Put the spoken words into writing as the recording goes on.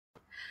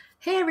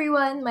Hey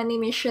everyone, my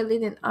name is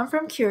Shalyn and I'm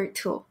from Keyword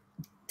Tool.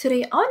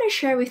 Today I want to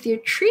share with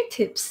you 3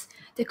 tips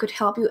that could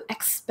help you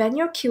expand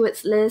your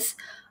keywords list,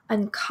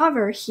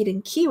 uncover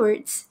hidden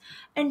keywords,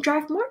 and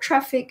drive more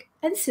traffic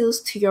and sales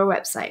to your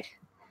website.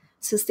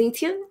 So stay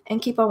tuned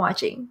and keep on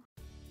watching.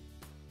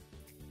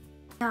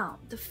 Now,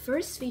 the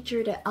first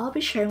feature that I'll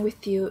be sharing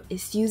with you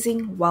is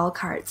using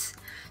wildcards.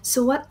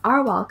 So what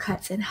are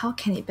wildcards and how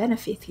can it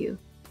benefit you?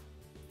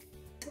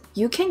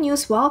 You can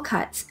use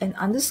wildcards and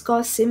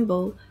underscore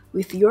symbol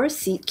with your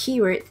seed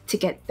keyword to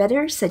get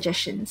better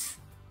suggestions.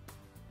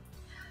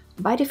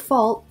 By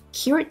default,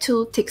 Keyword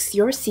Tool takes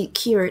your seed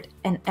keyword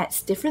and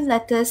adds different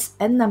letters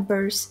and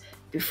numbers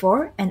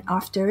before and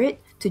after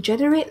it to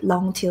generate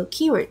long-tail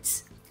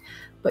keywords.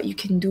 But you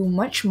can do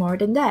much more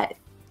than that.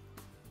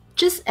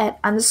 Just add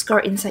underscore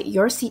inside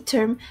your seed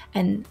term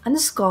and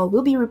underscore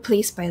will be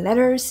replaced by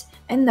letters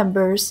and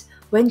numbers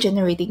when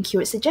generating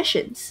keyword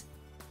suggestions.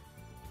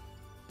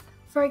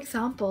 For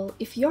example,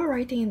 if you're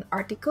writing an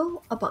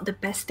article about the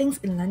best things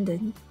in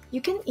London,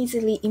 you can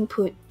easily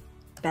input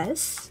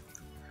best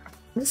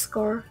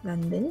underscore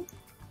London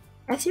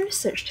as your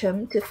search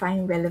term to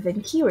find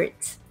relevant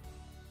keywords.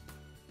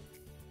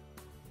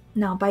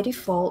 Now, by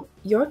default,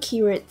 your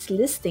keywords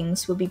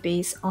listings will be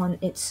based on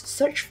its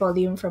search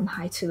volume from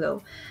high to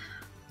low.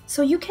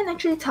 So you can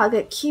actually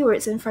target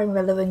keywords and find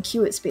relevant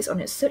keywords based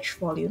on its search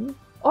volume,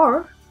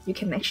 or you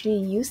can actually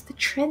use the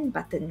trend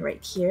button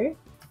right here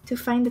to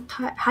find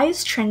the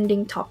highest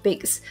trending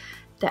topics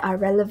that are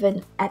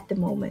relevant at the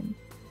moment.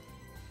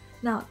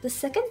 Now, the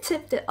second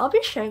tip that I'll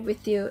be sharing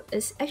with you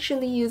is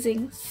actually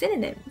using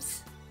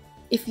synonyms.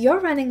 If you're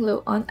running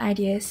low on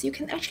ideas, you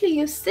can actually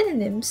use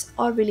synonyms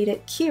or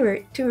related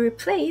keyword to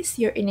replace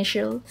your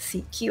initial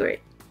seed keyword.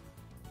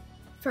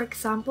 For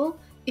example,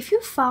 if you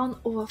found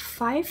over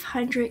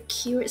 500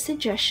 keyword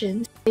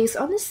suggestions based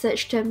on the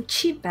search term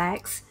cheap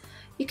bags,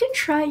 you can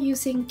try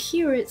using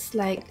keywords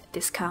like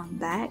discount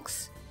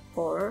bags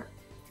or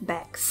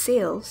bag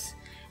sales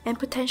and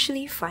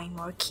potentially find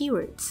more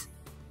keywords.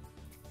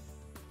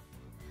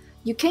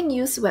 You can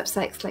use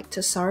websites like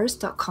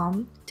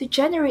thesaurus.com to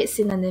generate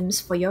synonyms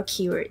for your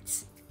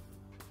keywords.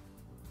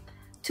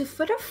 To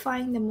further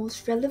find the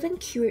most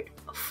relevant keyword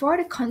for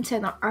the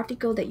content or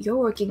article that you're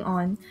working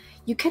on,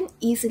 you can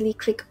easily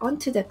click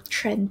onto the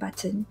trend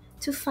button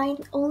to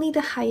find only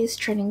the highest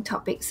trending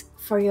topics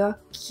for your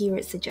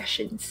keyword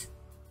suggestions.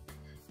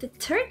 The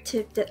third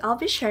tip that I'll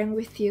be sharing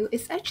with you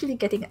is actually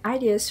getting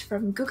ideas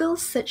from Google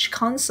Search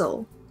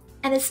Console,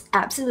 and it's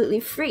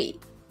absolutely free.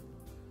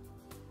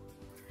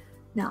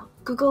 Now,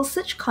 Google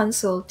Search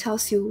Console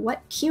tells you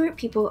what keyword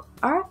people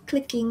are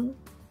clicking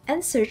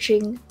and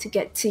searching to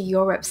get to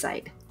your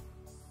website.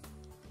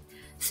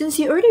 Since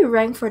you already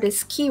rank for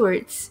these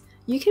keywords,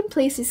 you can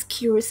place these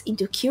keywords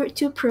into Keyword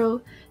Tool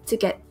Pro to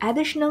get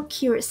additional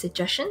keyword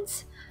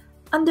suggestions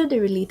under the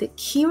Related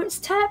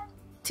Keywords tab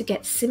to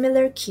get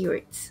similar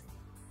keywords.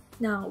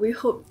 Now, we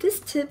hope these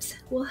tips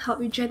will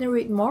help you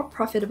generate more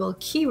profitable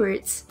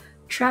keywords,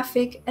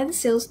 traffic, and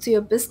sales to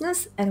your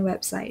business and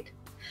website.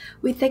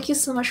 We thank you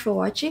so much for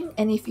watching,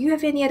 and if you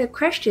have any other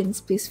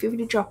questions, please feel free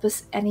to drop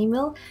us an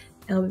email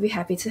and we'll be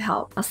happy to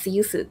help. I'll see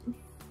you soon.